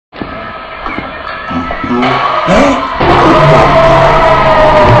Bitch,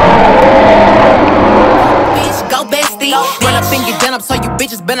 go bestie. Run up and get done up so you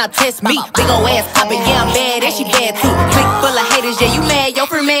bitches better not test me. Big ol' ass poppin', yeah, I'm bad, and she bad too. Click full of haters, yeah, you mad, your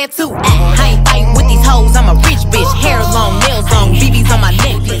friend mad too. I ain't fighting with these hoes, I'm a rich bitch. Hair long, nails long, BBs on my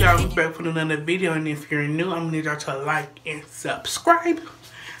neck. So y'all, we back with another video, and if you're new, I'm gonna need y'all to like and subscribe.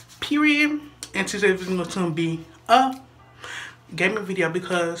 Period. And today's video is gonna be a gaming video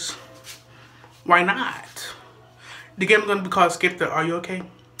because why not? The game is gonna be called Skip the Ayuwoki.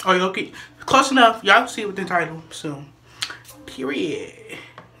 Ayuwoki. Close enough. Y'all see with the title soon. Period.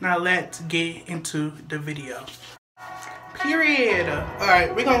 Now let's get into the video. Period.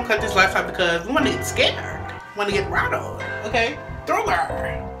 Alright, we're gonna cut this last time because we wanna get scared. We wanna get rattled. Okay? Thriller.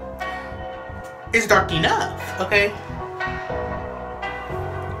 It's dark enough. Okay?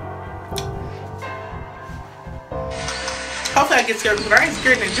 Hopefully I get scared because I ain't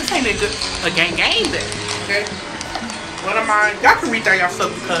scared and this ain't a game then. Okay? What am I? Y'all can read that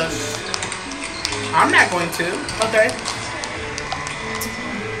yourself because I'm not going to. Okay?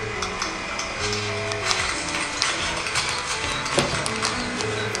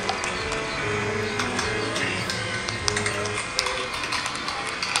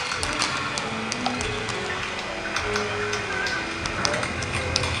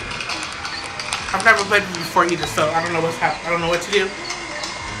 I've never played it before either, so I don't know what's happening. I don't know what to do.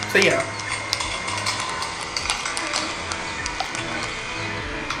 So yeah.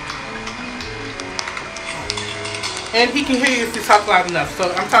 And he can hear you if you talk loud enough.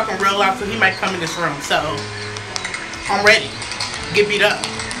 So I'm talking real loud, so he might come in this room. So I'm ready. Get beat up.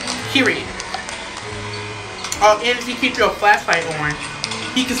 Period. Oh, and if you keep your flashlight on,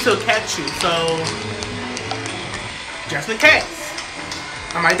 he can still catch you. So just in case,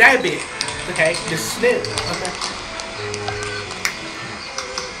 I might die a bit. Okay, just snip. Okay.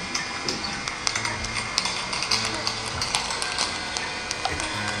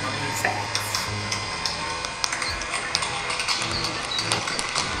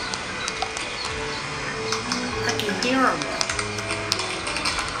 I can hear him.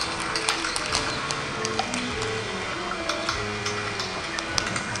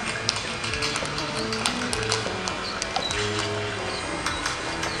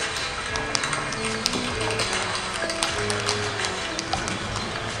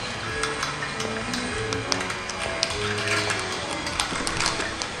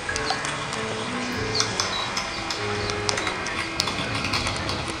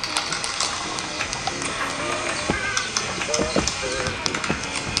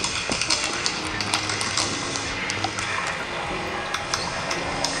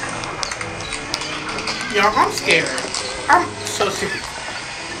 Y'all, I'm scared. I'm so scared.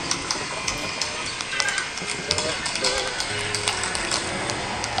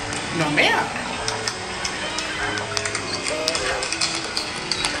 No, ma'am.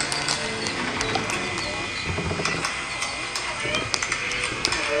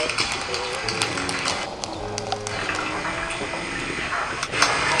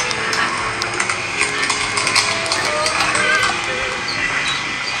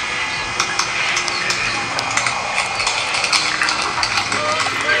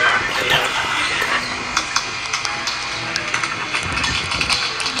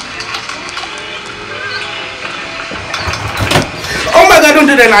 Don't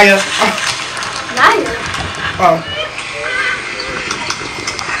do that, Naya. Naya? Oh.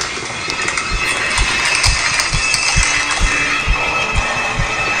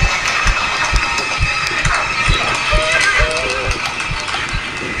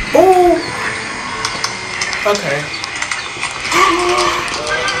 Oh. Okay.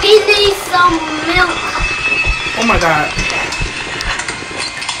 He needs some milk. Oh my God.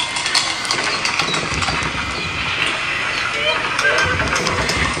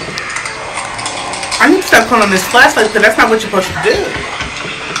 I need to stop putting on this flashlight because that's not what you're supposed to do.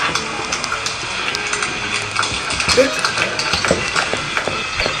 Bitch.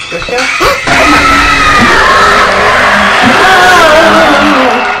 The hell? Oh my.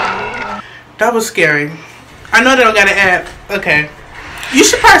 That was scary. I know they don't got an app. Okay. You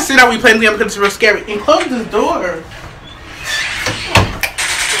should probably sit down when you play the game because it's real scary. And close this door.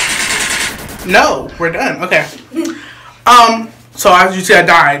 No, we're done. Okay. So as you see, I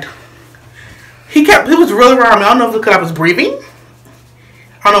died. He was really around me. I don't know if it's because I was breathing.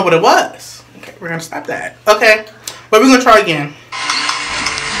 I don't know what it was. Okay, we're gonna stop that. Okay, but we're gonna try again.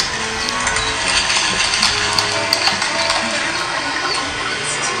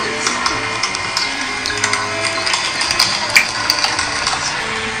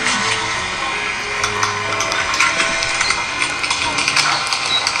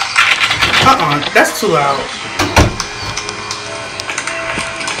 That's too loud.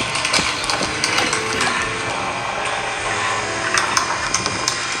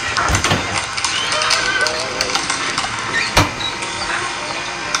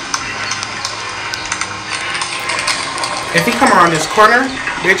 If he come around this corner,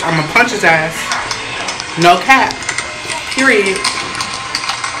 bitch, I'm gonna punch his ass. No cap. Period.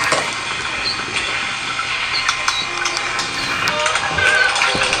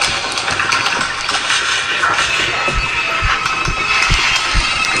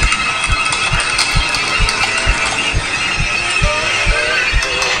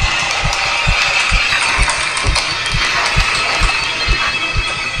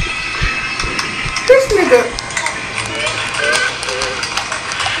 This nigga.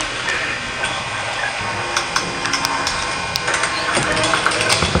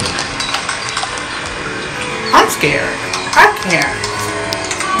 I'm scared. I can't.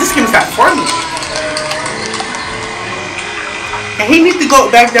 This game's not for me. And he needs to go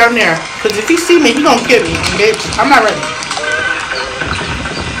back down there. Because if he see me, he gonna kill me, bitch. I'm not ready.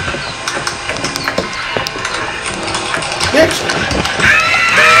 Bitch.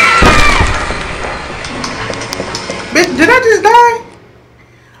 Bitch, did I just die?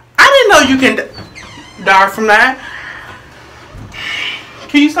 I didn't know you can die from that.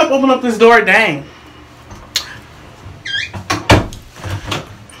 Can you stop opening up this door? Dang.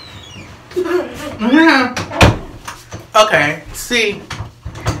 Okay, see,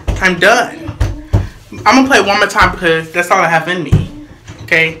 I'm done. I'm gonna play one more time because that's all I have in me.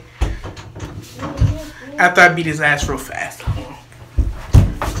 Okay? After I beat his ass real fast.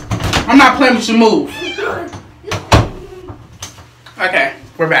 I'm not playing with your move. Okay,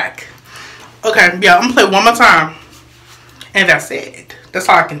 we're back. Okay, yeah, I'm gonna play one more time. And that's it. That's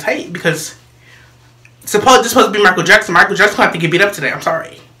all I can take because this is supposed to be Michael Jackson. Michael Jackson will have to get beat up today. I'm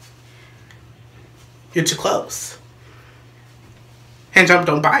sorry. You're too close. Hand jump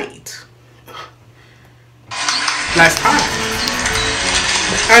don't bite. Last time.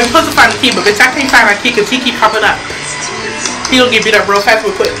 I'm supposed to find the key, but bitch, I can't find my key because he keep popping up. He'll get beat up real fast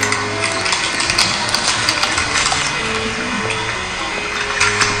real quick.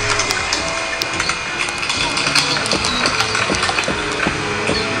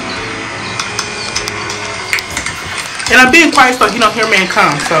 And I'm being quiet so he don't hear me and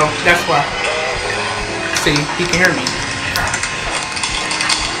come, so that's why. See, he can hear me.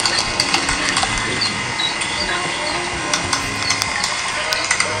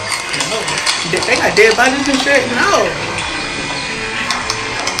 No. They got dead bodies and shit? No.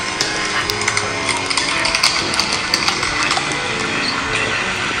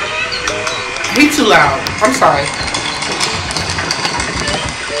 He too loud. I'm sorry.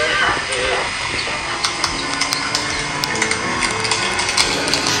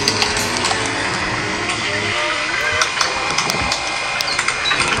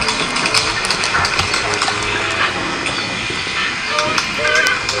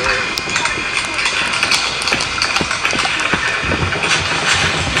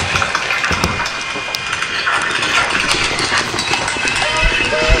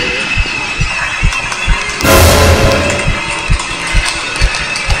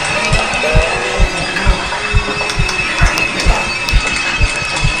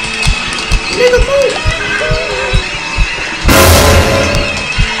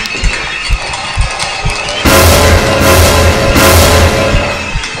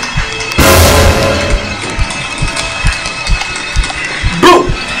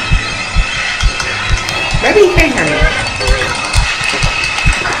 Maybe he can't hear me.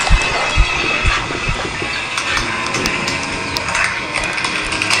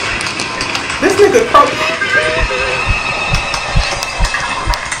 This nigga probably...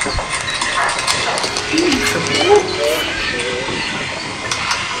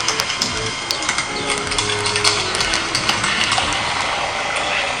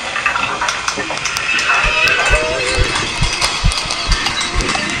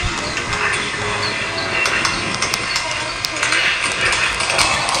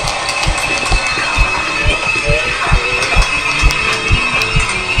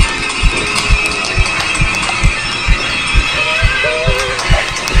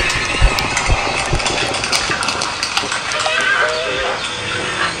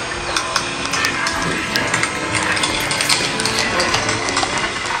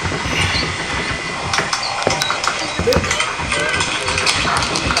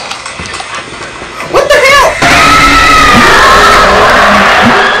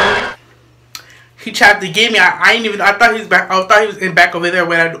 He tried to get me. I ain't even. I thought he was back. I thought he was in back over there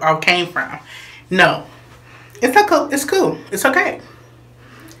where I came from. No, it's not cool. It's cool. It's okay.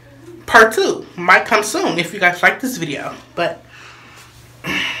 part 2 might come soon if you guys like this video. But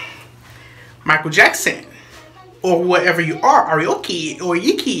Michael Jackson, or whatever you are, Ayuwoki or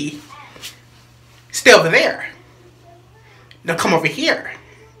Yuki, stay over there. Now come over here.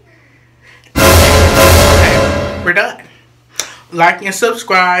 Okay, we're done. Like and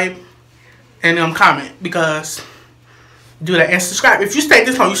subscribe, and comment, because do that, and subscribe. If you stayed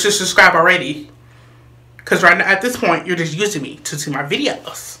this long, you should subscribe already. Because right now, at this point, you're just using me to see my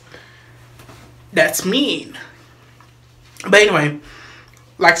videos. That's mean. But anyway,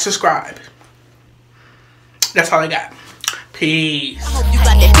 like, subscribe. That's all I got. Peace. I hope you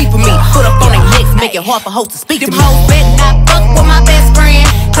got that beef for me. Put up on their necks, make it hard for hoes to speak to me. Hoes bet not fuck with my best friend.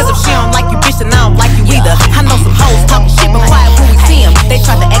 Cause if she don't like you, bitch, then I don't like you either. I know some hoes talking shit, but quiet when we see them. They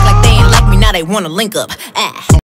try to act like they ain't like me, now they wanna link up.